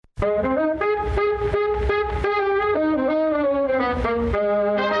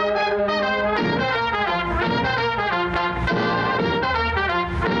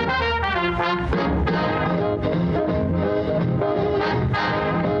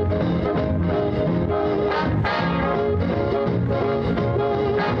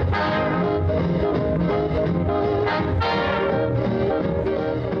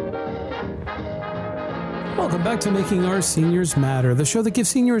Welcome back to Making Our Seniors Matter, the show that gives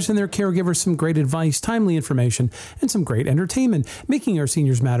seniors and their caregivers some great advice, timely information, and some great entertainment. Making Our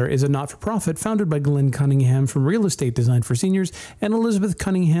Seniors Matter is a not-for-profit founded by Glenn Cunningham from Real Estate Design for Seniors and Elizabeth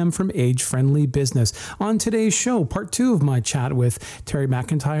Cunningham from Age Friendly Business. On today's show, part 2 of my chat with Terry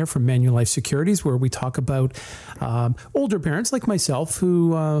McIntyre from Manulife Securities, where we talk about older parents like myself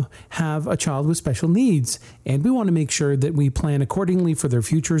who have a child with special needs. And we want to make sure that we plan accordingly for their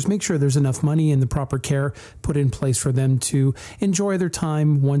futures, make sure there's enough money and the proper care put in place for them to enjoy their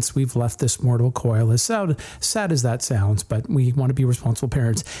time once we've left this mortal coil. As sad as that sounds, but we want to be responsible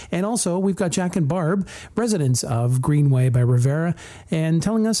parents. And also, we've got Jack and Barb, residents of Greenway by Rivera, and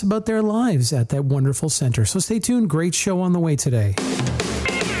telling us about their lives at that wonderful center. So stay tuned. Great show on the way today.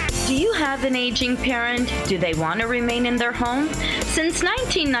 Do you have an aging parent? Do they want to remain in their home? Since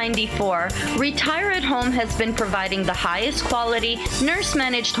 1994, Retire at Home has been providing the highest quality,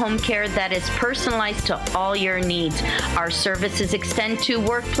 nurse-managed home care that is personalized to all your needs. Our services extend to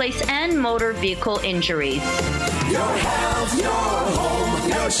workplace and motor vehicle injuries. Your health, your home,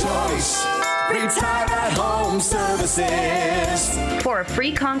 your choice. Retire at Home Services. For a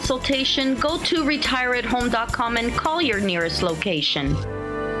free consultation, go to retireathome.com and call your nearest location.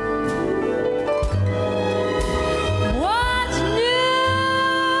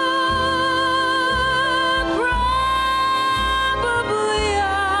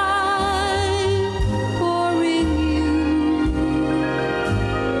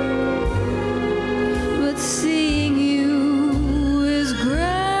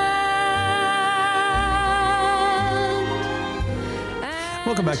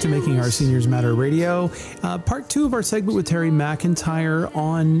 Welcome back to Making Our Seniors Matter Radio. Part 2 of our segment with Terry McIntyre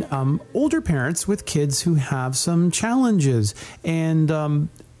on older parents with kids who have some challenges. And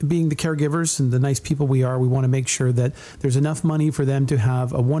being the caregivers and the nice people we are, we want to make sure that there's enough money for them to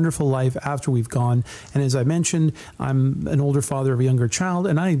have a wonderful life after we've gone. And as I mentioned, I'm an older father of a younger child,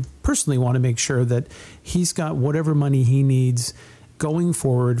 and I personally want to make sure that he's got whatever money he needs going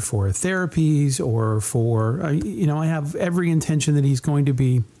forward for therapies or for, I have every intention that he's going to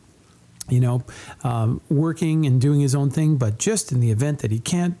be, working and doing his own thing. But just in the event that he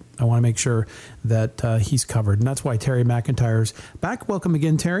can't, I want to make sure that he's covered. And that's why Terry McIntyre's back. Welcome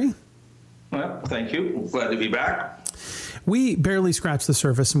again, Terry. Well, thank you. Glad to be back. We barely scratched the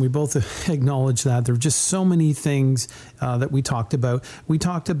surface, and we both acknowledge that there are just so many things that we talked about. We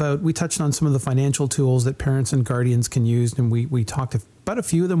touched on some of the financial tools that parents and guardians can use, and we talked about a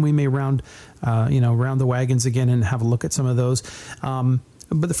few of them. We may round the wagons again and have a look at some of those.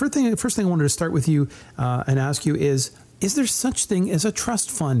 But the first thing I wanted to start with you and ask you is there such thing as a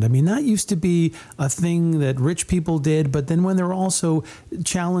trust fund? I mean, that used to be a thing that rich people did, but then when there were also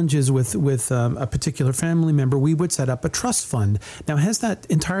challenges with a particular family member, we would set up a trust fund. Now, has that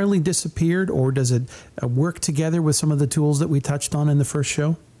entirely disappeared, or does it work together with some of the tools that we touched on in the first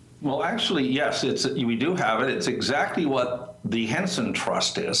show? Well, actually, yes, we do have it. It's exactly what the Henson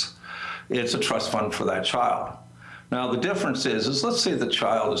Trust is. It's a trust fund for that child. Now, the difference is let's say the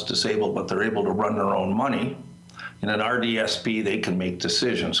child is disabled, but they're able to run their own money. In an RDSP, they can make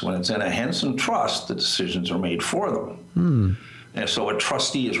decisions. When it's in a Henson Trust, the decisions are made for them. And so a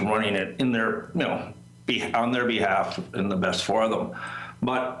trustee is running it in their, on their behalf and the best for them.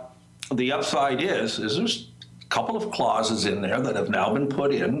 But the upside is there's a couple of clauses in there that have now been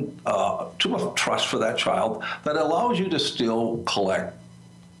put in to a trust for that child that allows you to still collect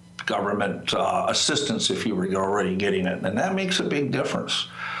government assistance if you were already getting it. And that makes a big difference.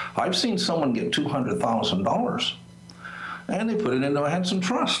 I've seen someone get $200,000 and they put it into a Henson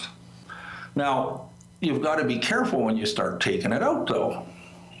Trust. Now, you've got to be careful when you start taking it out, though,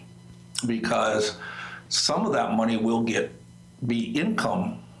 because some of that money will be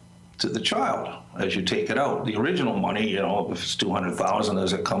income to the child as you take it out. The original money, if it's $200,000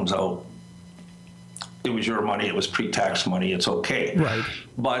 as it comes out, it was your money, it was pre-tax money, it's okay. Right.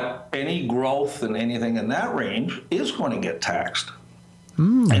 But any growth and anything in that range is going to get taxed.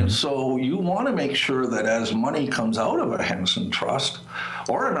 And so you want to make sure that as money comes out of a Henson Trust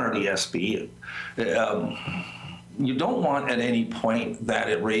or an RDSP, you don't want at any point that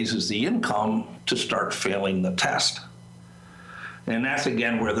it raises the income to start failing the test. And that's,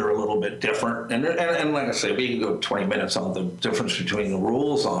 again, where they're a little bit different. And like I say, we can go 20 minutes on the difference between the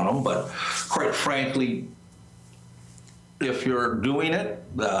rules on them. But quite frankly, if you're doing it,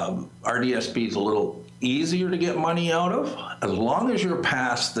 the RDSP is a little easier to get money out of, as long as you're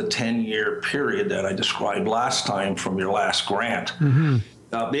past the 10-year period that I described last time from your last grant.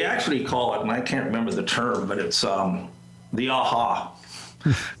 Mm-hmm. They actually call it, and I can't remember the term, but it's the AHA.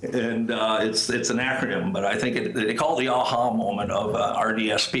 And it's an acronym, but I think they call it the AHA moment of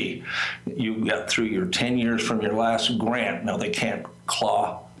RDSP. You get through your 10 years from your last grant. Now, they can't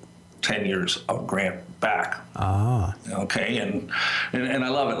claw 10 years of grant back. Ah. Okay, and I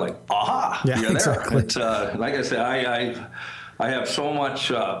love it, like, aha, yeah, you're there. Exactly. It's, like I said, I have so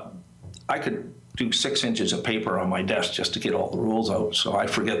much, I could do 6 inches of paper on my desk just to get all the rules out. So I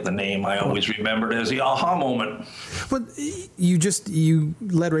forget the name. I always remember it as the aha moment. But you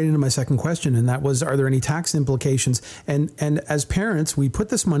led right into my second question, and that was, are there any tax implications? And as parents, we put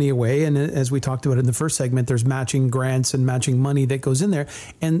this money away, and as we talked about in the first segment, there's matching grants and matching money that goes in there.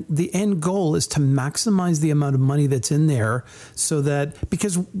 And the end goal is to maximize the amount of money that's in there, so that,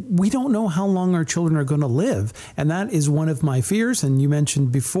 because we don't know how long our children are going to live. And that is one of my fears. And you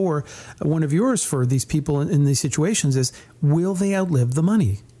mentioned before, one of yours for these people in these situations is, will they outlive the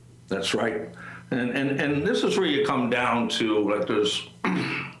money? That's right. And this is where you come down to, like, there's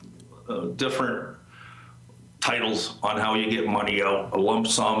different titles on how you get money out, a lump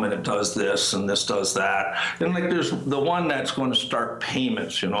sum, and it does this and this does that. And like, there's the one that's going to start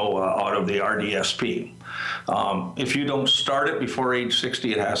payments, out of the RDSP. If you don't start it before age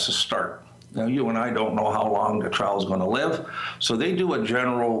 60, it has to start. Now, you and I don't know how long the child is going to live, so they do a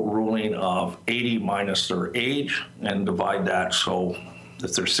general ruling of 80 minus their age and divide that. So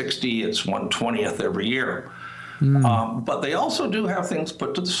if they're 60, it's 1/20th every year. But they also do have things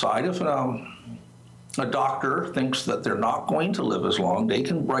put to the side. If a doctor thinks that they're not going to live as long, they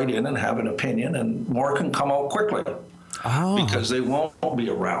can write in and have an opinion, and more can come out quickly because they won't be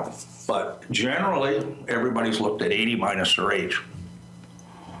around. But generally, everybody's looked at 80 minus their age.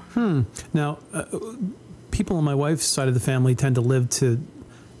 Now, people on my wife's side of the family tend to live to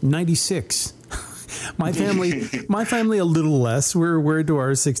 96. My family a little less. We're into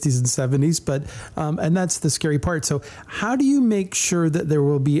our 60s and 70s, but and that's the scary part. So, how do you make sure that there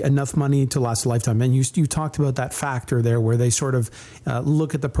will be enough money to last a lifetime? And you talked about that factor there, where they sort of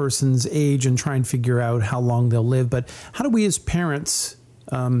look at the person's age and try and figure out how long they'll live. But how do we as parents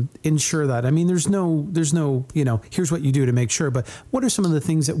ensure that? I mean, there's no, here's what you do to make sure, but what are some of the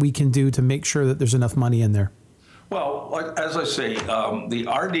things that we can do to make sure that there's enough money in there? Well, like, as I say, the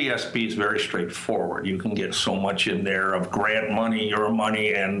RDSP is very straightforward. You can get so much in there of grant money, your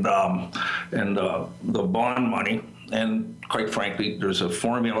money, and the bond money. And quite frankly, there's a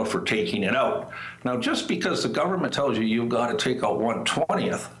formula for taking it out. Now, just because the government tells you you've got to take out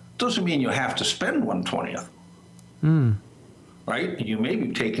 1/20th doesn't mean you have to spend 1/20th. Right? You may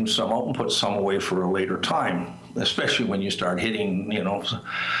be taking some out and put some away for a later time, especially when you start hitting,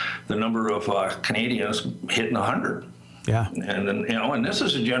 the number of Canadians hitting 100. Yeah. And then, and this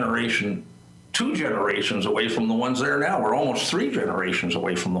is a generation, 2 generations away from the ones that are now. We're almost 3 generations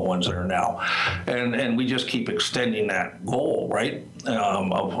away from the ones that are now. And we just keep extending that goal, right,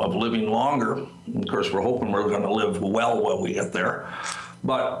 of living longer. Of course, we're hoping we're going to live well while we get there.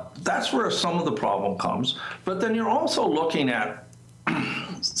 But that's where some of the problem comes. But then you're also looking at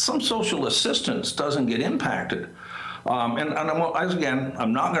some social assistance doesn't get impacted. And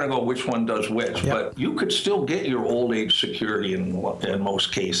I'm not going to go which one does which, but you could still get your old age security in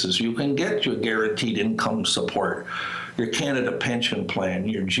most cases. You can get your guaranteed income support, your Canada pension plan,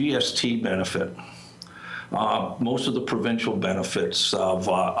 your GST benefit. Most of the provincial benefits of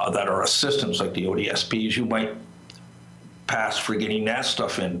that are assistance, like the ODSPs, you might pass for getting that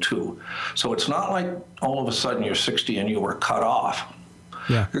stuff in too. So it's not like all of a sudden you're 60 and you were cut off.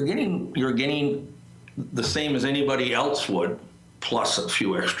 Yeah. You're getting the same as anybody else would, plus a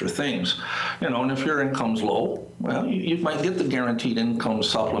few extra things. And if your income's low, well, you might get the guaranteed income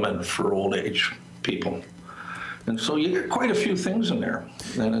supplement for old age people. And so you get quite a few things in there.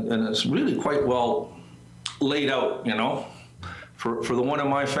 And it's really quite well laid out, For the one in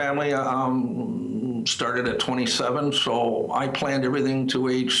my family, started at 27, so I planned everything to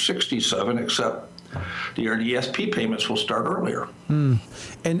age 67, except the RDSP payments will start earlier.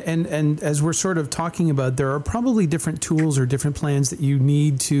 And as we're sort of talking about, there are probably different tools or different plans that you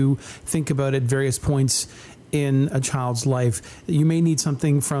need to think about at various points in a child's life. You may need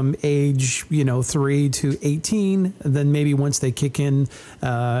something from age, 3 to 18. Then maybe once they kick in,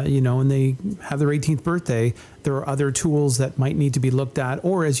 and they have their 18th birthday, there are other tools that might need to be looked at.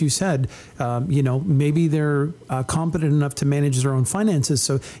 Or as you said, maybe they're competent enough to manage their own finances.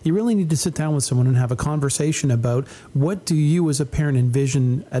 So you really need to sit down with someone and have a conversation about what do you as a parent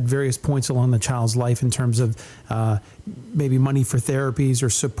envision at various points along the child's life in terms of maybe money for therapies or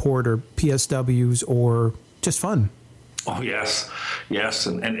support or PSWs or just fun. Oh, yes.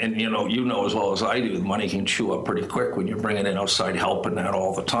 And you know as well as I do, money can chew up pretty quick when you're bringing in outside help and that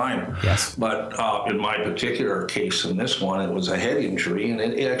all the time. Yes. But in my particular case, in this one, it was a head injury, and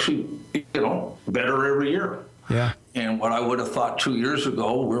it actually, better every year. Yeah. And what I would have thought 2 years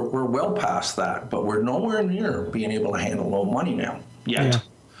ago, we're well past that, but we're nowhere near being able to handle low money now yet. Yeah.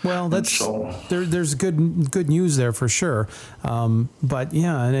 Well, there's good news there for sure. But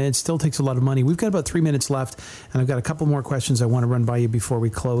yeah, and it still takes a lot of money. We've got about 3 minutes left, and I've got a couple more questions I want to run by you before we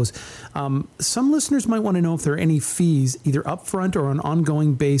close. Some listeners might want to know if there are any fees, either upfront or on an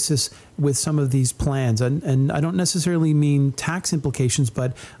ongoing basis, with some of these plans. And I don't necessarily mean tax implications,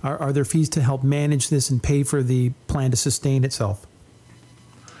 but are there fees to help manage this and pay for the plan to sustain itself?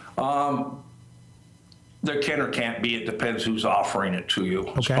 There can or can't be. It depends who's offering it to you.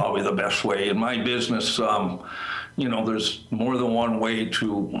 It's okay. Probably the best way. In my business, there's more than one way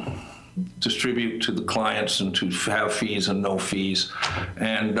to distribute to the clients and to have fees and no fees.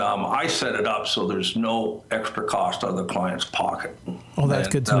 And I set it up so there's no extra cost out of the client's pocket. Oh, that's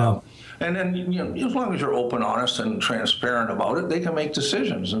good to know. And then, as long as you're open, honest, and transparent about it, they can make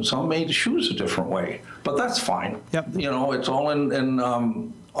decisions. And some may choose a different way, but that's fine. Yep. It's all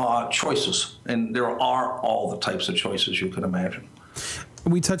in choices, and there are all the types of choices you can imagine.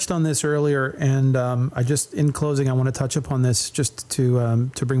 We touched on this earlier, and in closing, I want to touch upon this just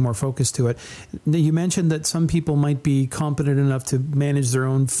to bring more focus to it. You mentioned that some people might be competent enough to manage their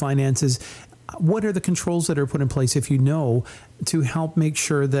own finances. What are the controls that are put in place, if you know, to help make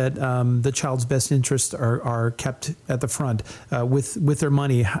sure that the child's best interests are kept at the front with their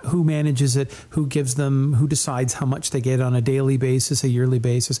money? Who manages it? Who gives them? Who decides how much they get on a daily basis, a yearly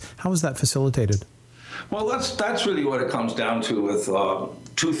basis? How is that facilitated? Well, that's really what it comes down to with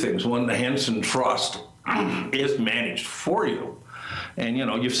two things. One, the Henson Trust is managed for you. And,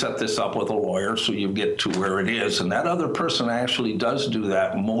 you've set this up with a lawyer, so you get to where it is. And that other person actually does do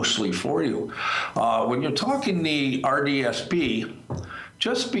that mostly for you. When you're talking the RDSP,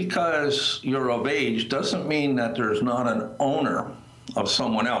 just because you're of age doesn't mean that there's not an owner of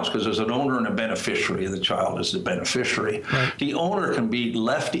someone else, because there's an owner and a beneficiary. The child is the beneficiary. Right. The owner can be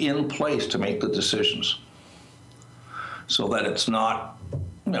left in place to make the decisions so that it's not,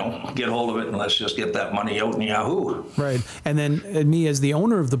 get hold of it and let's just get that money out in Yahoo. Right. And then me as the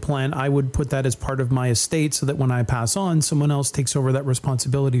owner of the plan, I would put that as part of my estate so that when I pass on, someone else takes over that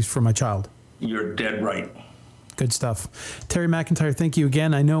responsibilities for my child. You're dead right. Good stuff. Terry McIntyre, thank you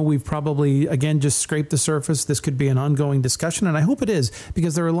again. I know we've probably, again, just scraped the surface. This could be an ongoing discussion, and I hope it is,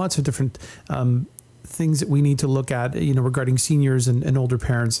 because there are lots of different things that we need to look at, regarding seniors and older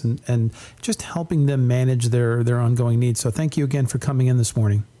parents and just helping them manage their ongoing needs. So thank you again for coming in this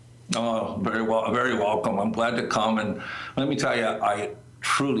morning. Oh, very welcome. I'm glad to come. And let me tell you, I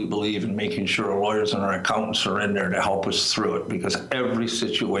truly believe in making sure our lawyers and our accountants are in there to help us through it, because every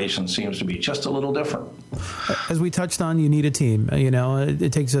situation seems to be just a little different. As we touched on, you need a team.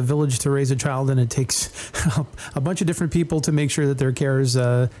 It takes a village to raise a child, and it takes a bunch of different people to make sure that their care is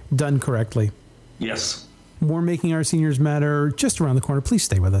done correctly. Yes. More Making Our Seniors Matter just around the corner. Please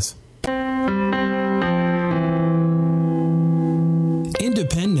stay with us.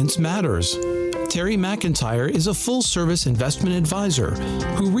 Independence matters. Terry McIntyre is a full-service investment advisor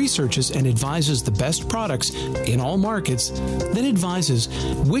who researches and advises the best products in all markets, then advises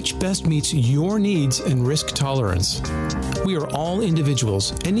which best meets your needs and risk tolerance. We are all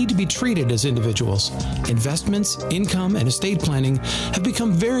individuals and need to be treated as individuals. Investments, income, and estate planning have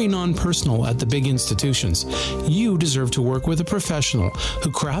become very non-personal at the big institutions. You deserve to work with a professional who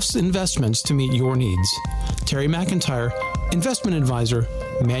crafts investments to meet your needs. Terry McIntyre, Investment Advisor,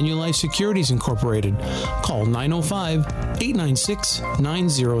 Manulife Securities Incorporated. Call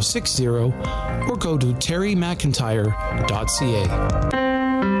 905-896-9060 or go to terrymcintyre.ca.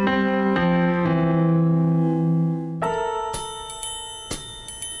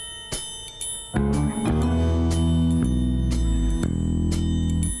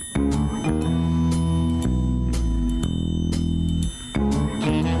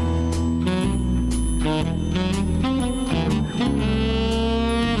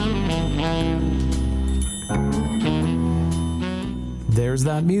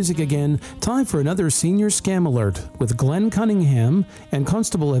 there's that music again. Time for another Senior Scam Alert with Glenn Cunningham and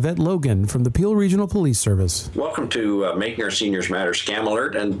Constable Yvette Logan from the Peel Regional Police Service. Welcome to Making Our Seniors Matter Scam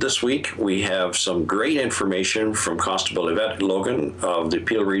Alert, and this week we have some great information from Constable Yvette Logan of the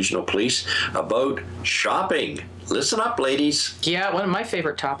Peel Regional Police about shopping. Listen up, ladies. Yeah, one of my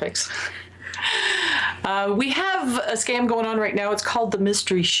favorite topics. We have a scam going on right now. It's called the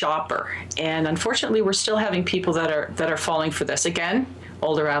mystery shopper, and unfortunately, we're still having people that are falling for this. Again,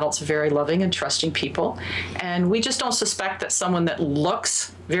 older adults are very loving and trusting people, and we just don't suspect that someone that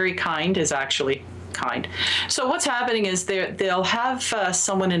looks very kind is actually kind. So what's happening is they'll have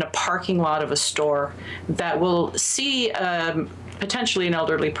someone in a parking lot of a store that will see potentially an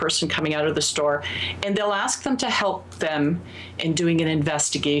elderly person coming out of the store, and they'll ask them to help them in doing an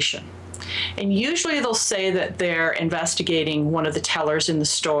investigation. And usually they'll say that they're investigating one of the tellers in the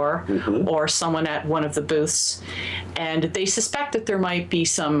store or someone at one of the booths, and they suspect that there might be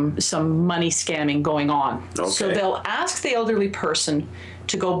some money scamming going on. Okay. So they'll ask the elderly person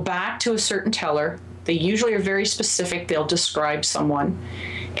to go back to a certain teller. They usually are very specific. They'll describe someone,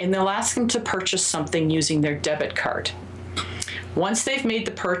 and they'll ask them to purchase something using their debit card. Once they've made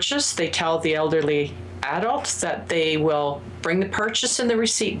the purchase, they tell the elderly adult that they will bring the purchase and the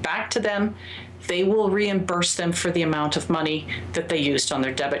receipt back to them. They will reimburse them for the amount of money that they used on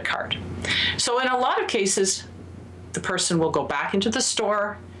their debit card. So in a lot of cases, the person will go back into the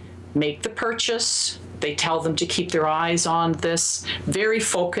store, make the purchase. They tell them to keep their eyes on this, very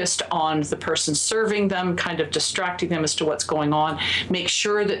focused on the person serving them, kind of distracting them as to what's going on. Make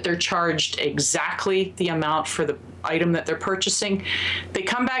sure that they're charged exactly the amount for the item that they're purchasing. They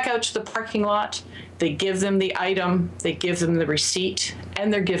come back out to the parking lot, they give them the item, they give them the receipt,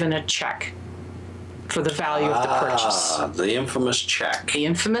 and they're given a check for the value of the purchase. The infamous check. The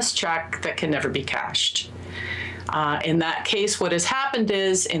infamous check that can never be cashed. In that case, what has happened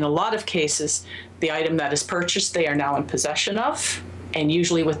is, in a lot of cases, the item that is purchased, they are now in possession of, and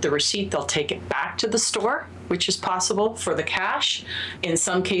usually with the receipt, they'll take it back to the store, which is possible for the cash. In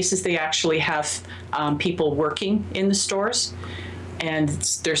some cases, they actually have people working in the stores, and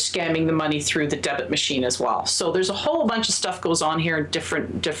they're scamming the money through the debit machine as well. So there's a whole bunch of stuff goes on here in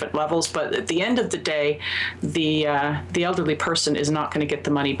different levels, but at the end of the day, the elderly person is not going to get the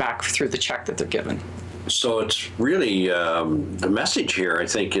money back through the check that they're given. So it's really, the message here, I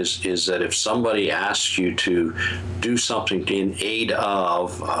think, is that if somebody asks you to do something in aid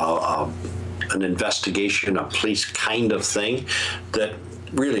of an investigation, a police kind of thing, that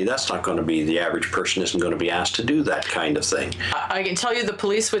really that's not going to be, the average person isn't going to be asked to do that kind of thing. I can tell you the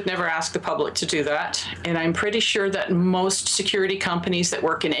police would never ask the public to do that, and I'm pretty sure that most security companies that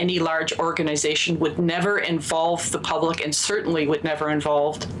work in any large organization would never involve the public, and certainly would never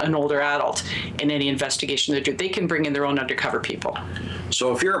involve an older adult in any investigation they do. They can bring in their own undercover people.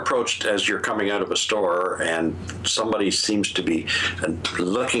 So if you're approached as you're coming out of a store and somebody seems to be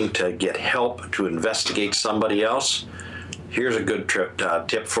looking to get help to investigate somebody else, here's a good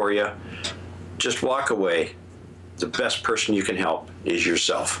tip for you. Just walk away. The best person you can help is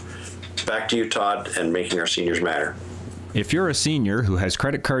yourself. Back to you, Todd, and Making Our Seniors Matter. If you're a senior who has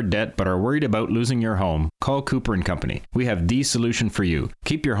credit card debt but are worried about losing your home, call Cooper & Company. We have the solution for you.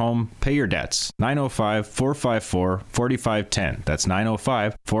 Keep your home, pay your debts. 905-454-4510. That's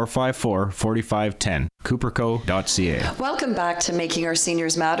 905-454-4510. cooperco.ca. Welcome back to Making Our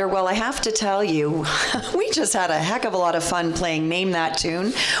Seniors Matter. Well, I have to tell you, we just had a heck of a lot of fun playing Name That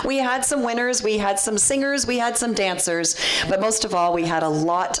Tune. We had some winners, we had some singers, we had some dancers, but most of all, we had a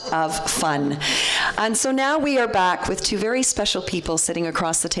lot of fun. And so now we are back with two very special people sitting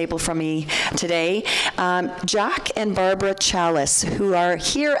across the table from me today, Jack and Barbara Chalice, who are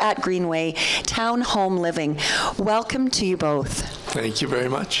here at Greenway Town Home Living. Welcome to you both. Thank you very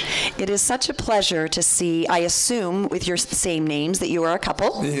much. It is such a pleasure to see, I assume, with your same names, that you are a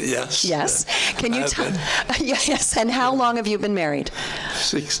couple. Yes. Yes. Can you tell? Yes. And how long have you been married?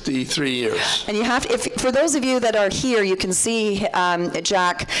 63 years. And you have to, for those of you that are here, you can see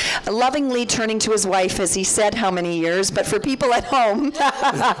Jack lovingly turning to his wife as he said how many years, but for people at home,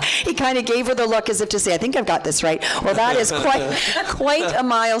 he kind of gave her the look as if to say, I think I've got this right. Well, that is quite a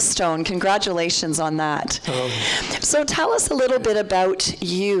milestone. Congratulations on that. So tell us a little bit about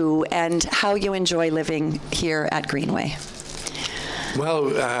you and how you enjoy living here at Greenway. Well,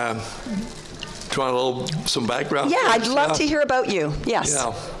 want a little, some background? Yeah, I'd first? love to hear about you. Yes.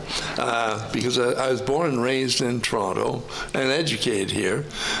 Yeah, because I was born and raised in Toronto and educated here,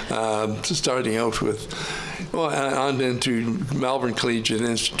 starting out with, on into Melbourne Collegiate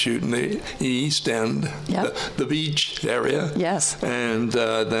Institute in the East End, the beach area. Yes. And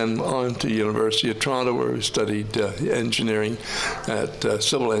then on to University of Toronto, where we studied engineering at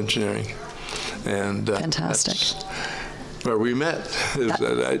civil engineering. And fantastic. That's where we met is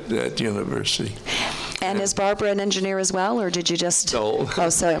at university. And is Barbara an engineer as well, or did you just? No. Oh,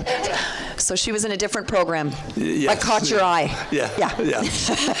 so she was in a different program. Yes. I caught your eye. Yeah. At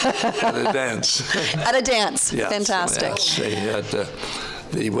a dance. At a dance. Yes. Fantastic. Yes.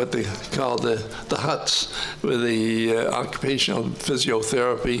 They had what they call the huts, with the occupational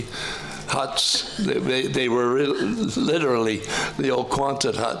physiotherapy huts. They were literally the old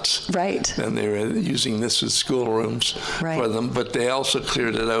Quonset huts. Right. And they were using this as schoolrooms for them. But they also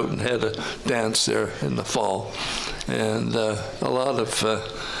cleared it out and had a dance there in the fall. And a lot of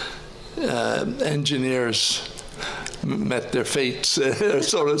engineers met their fates,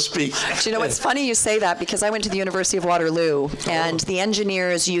 so to speak. Do you know, it's funny you say that, because I went to the University of Waterloo, and the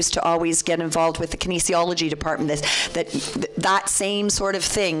engineers used to always get involved with the kinesiology department, that same sort of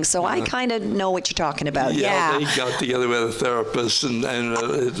thing. So I kind of know what you're talking about. Yeah. They got together with a therapist, and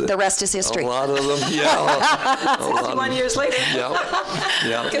the rest is history. A lot of them, 61 years later.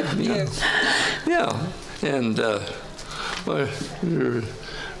 Yeah. Good for you. Yeah. And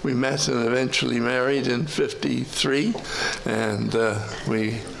we met and eventually married in '53, and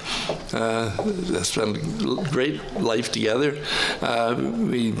we spent a great life together.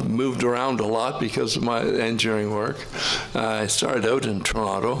 We moved around a lot because of my engineering work. I started out in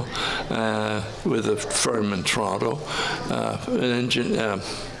Toronto with a firm in Toronto, an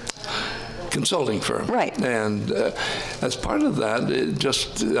consulting firm. Right. And as part of that,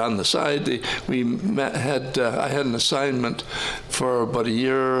 just on the side, I had an assignment for about a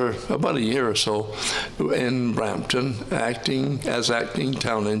year or so in Brampton, acting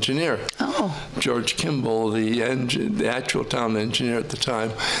town engineer. Oh. George Kimball, the actual town engineer at the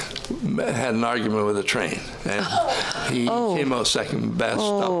time, had an argument with a train, and he came out second best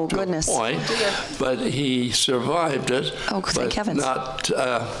up to a point, but he survived it. Oh, thank heavens.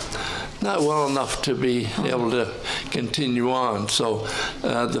 Not well enough to be able to continue on. So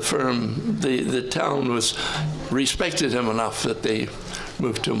the firm, the town respected him enough that they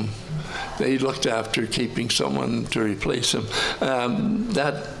moved him. They looked after keeping someone to replace him.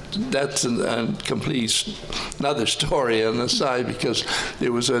 That's a complete another story on the side, because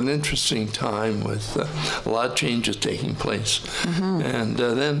it was an interesting time with a lot of changes taking place. Mm-hmm.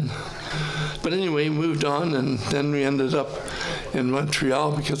 And but anyway, moved on, and then we ended up in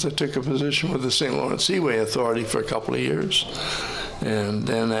Montreal because I took a position with the St. Lawrence Seaway Authority for a couple of years. And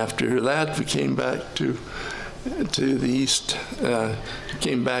then after that, we came back to the east,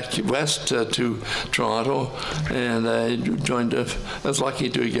 came back west to Toronto, and I was lucky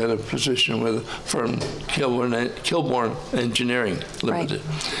to get a position with a firm, Kilbourne Engineering Limited.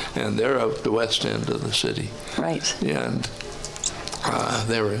 Right. And they're out the west end of the city. Right. And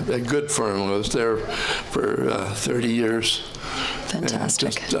they were a good firm. I was there for 30 years.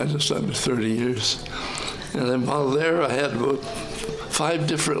 Fantastic. Just under 30 years. And then while there, I had about 5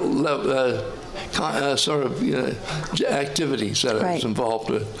 different activities that I was involved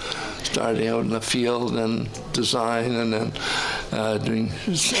with, starting out in the field and design, and then doing.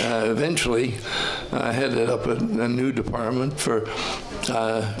 Eventually, I headed up a new department for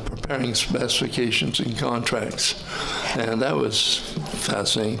preparing specifications and contracts, and that was a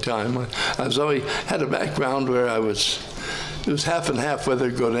fascinating time. I was always had a background where it was half and half,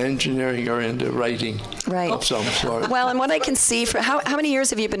 whether go to engineering or into writing of some sort. Well, and what I can see, for how many years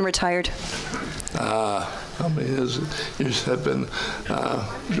have you been retired? How many years have been?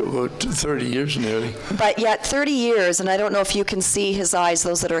 About 30 years nearly. But yet 30 years, and I don't know if you can see his eyes,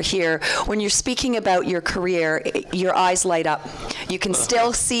 those that are here, when you're speaking about your career, your eyes light up. You can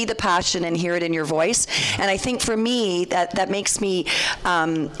still see the passion and hear it in your voice. And I think for me, that makes me,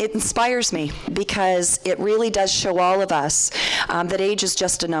 it inspires me, because it really does show all of us that age is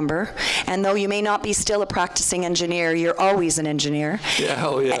just a number. And though you may not be still a practicing engineer, you're always an engineer. Yeah,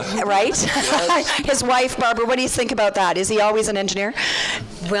 hell yeah. Right? Yes. His wife, Barbara, what do you think about that? Is he always an engineer?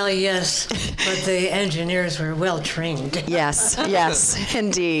 Well, yes, but the engineers were well trained. Yes,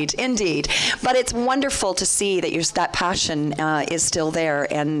 indeed. But it's wonderful to see that that passion is still there,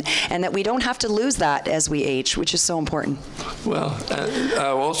 and that we don't have to lose that as we age, which is so important. Well, I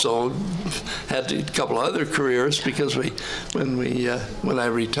also had a couple other careers, because when I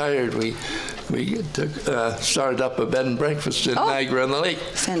retired, we we started up a bed and breakfast in Niagara on the Lake.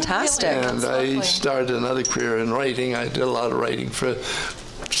 Fantastic. And I started another career in writing. I did a lot of writing for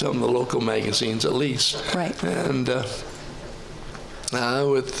some of the local magazines, at least. Right. And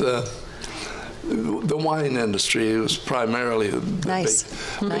with the wine industry, it was primarily the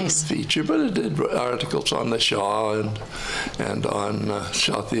big feature, but it did articles on the Shaw and on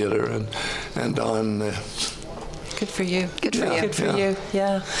Shaw Theatre and on. Good for you. Good for you. Good for you.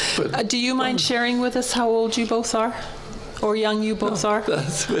 Yeah. But, do you mind sharing with us how old you both are, or young you both are?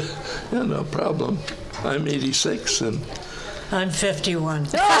 That's no problem. I'm 86 and. I'm 51.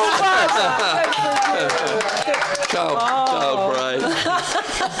 Child bride.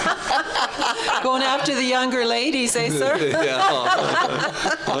 Going after the younger ladies, eh, sir? Yeah.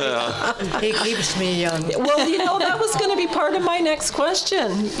 He keeps me young. Well, you know, that was going to be part of my next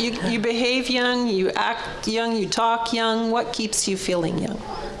question. You behave young, you act young, you talk young. What keeps you feeling young?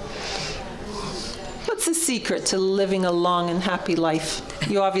 What's the secret to living a long and happy life?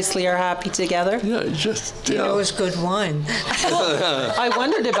 You obviously are happy together. Yeah, just He knows good wine. Well, I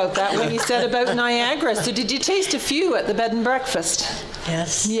wondered about that when you said about Niagara. So did you taste a few at the bed and breakfast?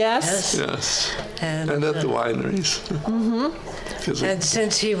 Yes. Yes? Yes. And at the wineries. Mm-hmm. And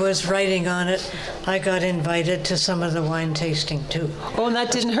since he was writing on it, I got invited to some of the wine tasting too. Oh, and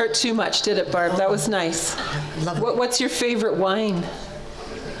that didn't hurt too much, did it, Barb? That was nice. What's your favorite wine?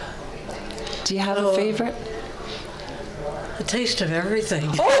 Do you have a favorite? A taste of everything.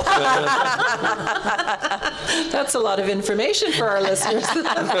 Oh. That's a lot of information for our listeners.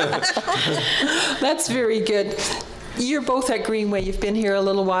 That's very good. You're both at Greenway. You've been here a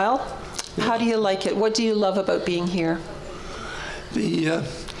little while. How do you like it? What do you love about being here?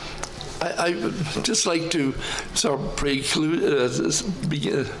 I would just like to sort of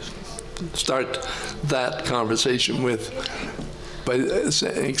start that conversation by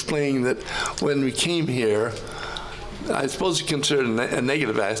explaining that when we came here, I suppose you consider it a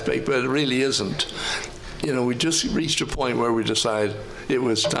negative aspect, but it really isn't. You know, we just reached a point where we decided it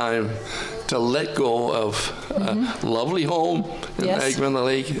was time to let go of a lovely home in Niagara on the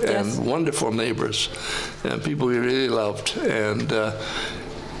Lake and wonderful neighbors and people we really loved. And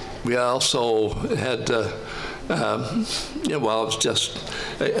we also had it was just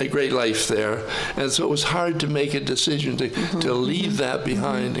a great life there. And so it was hard to make a decision to leave that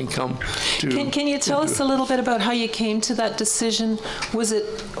behind and come to... Can you tell us a little bit about how you came to that decision? Was it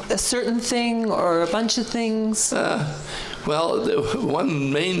a certain thing or a bunch of things? Well, the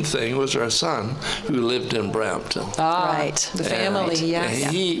one main thing was our son, who lived in Brampton. Right, the family, yes.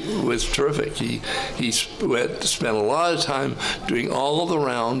 And he was terrific. He spent a lot of time doing all of the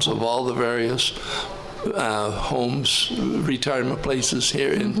rounds of all the various homes, retirement places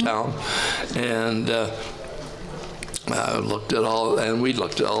here in town, and looked at all, and we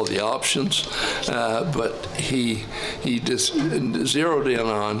looked at all the options, but he just zeroed in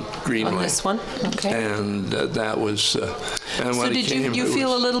on Greenway. On this one, okay. And that was. And so when did you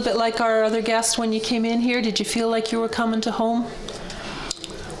feel a little bit like our other guest when you came in here? Did you feel like you were coming to home?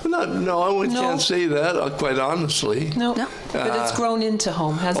 No, I can't say that, quite honestly. No. But it's grown into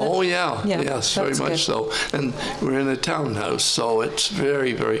home, hasn't it? Oh, yeah. Yes, very much so. And we're in a townhouse, so it's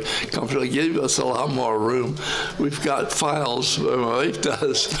very, very comfortable. It gives us a lot more room. We've got files, my wife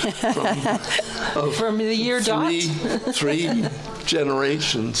does, from the year three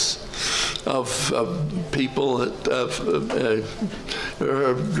generations of people,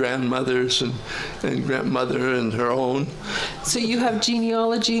 her grandmothers and grandmother and her own. So you have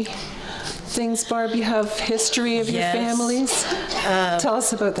genealogy things, Barb? You have history of your families? Tell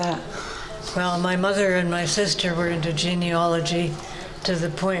us about that. Well, my mother and my sister were into genealogy to the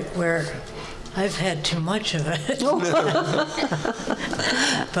point where I've had too much of it.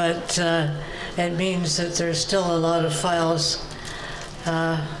 But it means that there's still a lot of files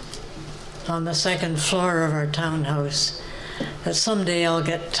on the second floor of our townhouse that someday I'll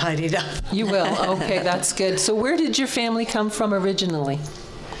get tidied up. You will? Okay, that's good. So where did your family come from originally?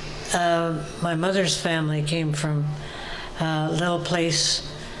 My mother's family came from a little place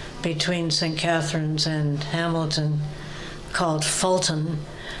between St. Catharines and Hamilton called Fulton.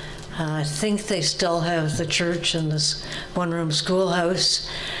 I think they still have the church and this one-room schoolhouse.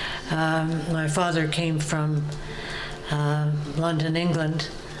 My father came from London, England,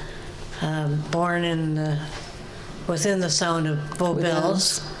 born within the sound of Bow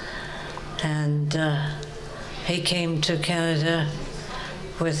Bells, and he came to Canada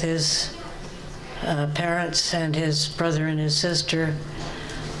with his parents and his brother and his sister.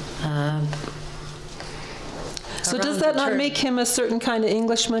 So does that not make him a certain kind of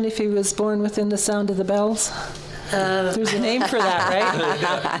Englishman if he was born within the sound of the bells? There's a name for that,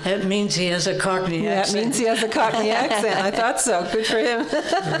 right? It means he has a Cockney accent. Yeah, it means he has a Cockney accent. I thought so. Good for him.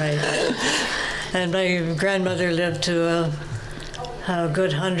 Right. And my grandmother lived to a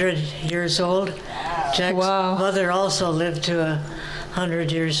good 100 years old. Jack's mother also lived to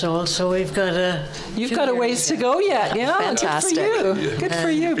 100 years old, so we've got a... You've got a ways to go yet, yeah. Fantastic. Good for you. Good for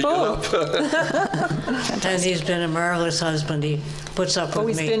you both. And he's been a marvelous husband. He puts up with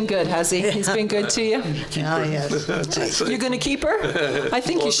me. He's been good, has he? He's been good to you? Oh, yes. You're going to keep her? I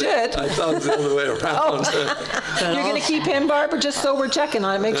think you should. I thought it was the other way around. You're going to keep him, Barbara, just so we're checking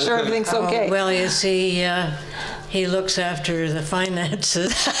on it, make sure everything's okay. Well, you see, he looks after the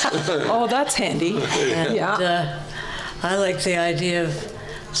finances. Oh, that's handy. And, I like the idea of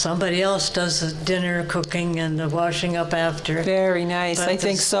somebody else does the dinner cooking and the washing up after. Very nice. I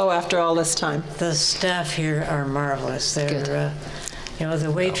think so after all this time. The staff here are marvelous. They're,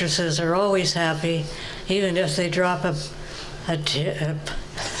 the waitresses are always happy, even if they drop a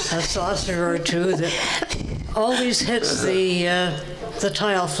saucer or two that always hits the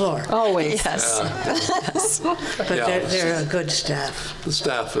tile floor. Always. Yes. But they're a good staff. The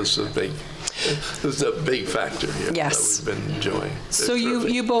staff is a big factor here that we've been enjoying. So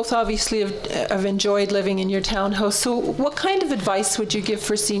you both obviously have enjoyed living in your townhouse. So what kind of advice would you give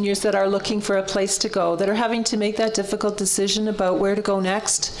for seniors that are looking for a place to go, that are having to make that difficult decision about where to go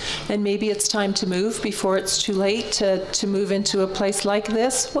next, and maybe it's time to move before it's too late to move into a place like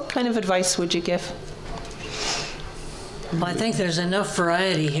this? What kind of advice would you give? Well, I think there's enough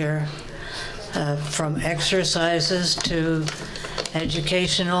variety here, from exercises to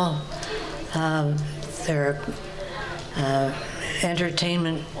educational. There are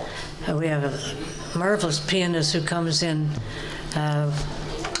entertainment. We have a marvelous pianist who comes in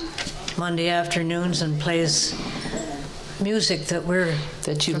Monday afternoons and plays music that we're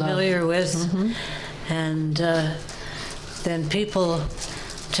familiar with. Mm-hmm. And then people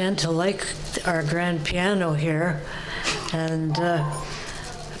tend to like our grand piano here. And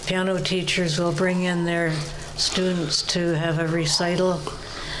piano teachers will bring in their students to have a recital.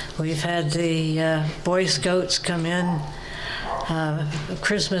 We've had the Boy Scouts come in,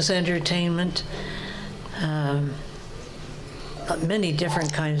 Christmas entertainment, many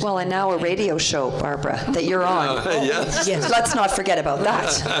different kinds. Well, and now a radio show, Barbara, that you're on. Yes. Let's not forget about that.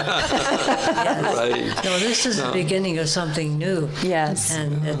 Yes. Right. No, this is the beginning of something new. Yes.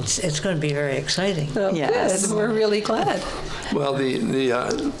 And it's going to be very exciting. Oh, yes. Good. We're really glad. Well,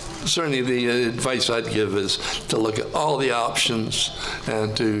 certainly the advice I'd give is to look at all the options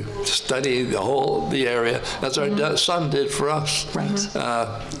and to study the area, as our son did for us. Right.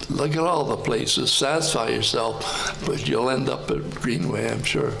 Look at all the places, satisfy yourself, but you'll end up at Greenway, I'm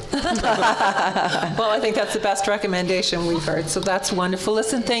sure. Well, I think that's the best recommendation we've heard, so that's wonderful.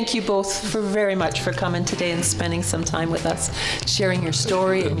 Listen, thank you both very much for coming today and spending some time with us, sharing your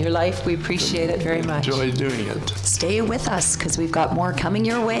story and your life. We appreciate it very much. Enjoy doing it. Stay with us, because we've got more coming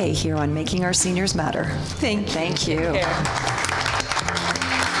your way here on Making Our Seniors Matter. Thank you.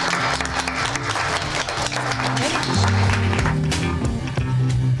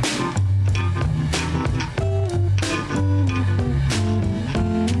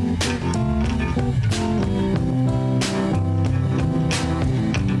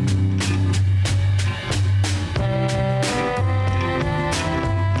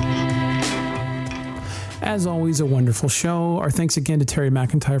 As always, a wonderful show. Our thanks again to Terry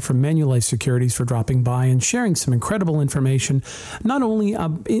McIntyre from Manulife Securities for dropping by and sharing some incredible information, not only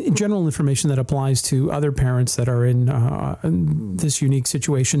general information that applies to other parents that are in this unique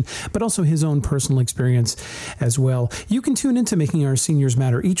situation, but also his own personal experience as well. You can tune into Making Our Seniors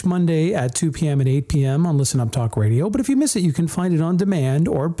Matter each Monday at 2 p.m. and 8 p.m. on Listen Up Talk Radio. But if you miss it, you can find it on demand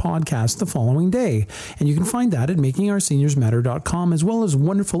or podcast the following day. And you can find that at makingourseniorsmatter.com, as well as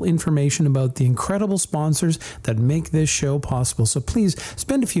wonderful information about the incredible sponsors that make this show possible. So please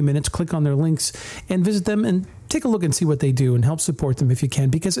spend a few minutes, click on their links, and visit them and take a look and see what they do and help support them if you can,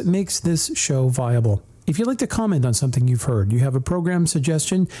 because it makes this show viable. If you'd like to comment on something you've heard, you have a program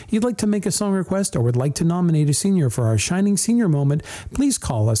suggestion, you'd like to make a song request, or would like to nominate a senior for our Shining Senior Moment, please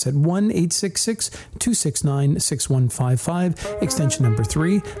call us at 1-866-269-6155, extension number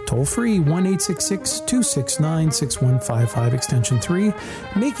 3, toll free 1-866-269-6155, extension 3.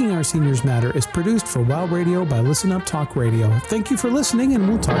 Making Our Seniors Matter is produced for WOW Radio by Listen Up Talk Radio. Thank you for listening, and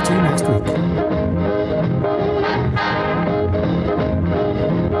we'll talk to you next week.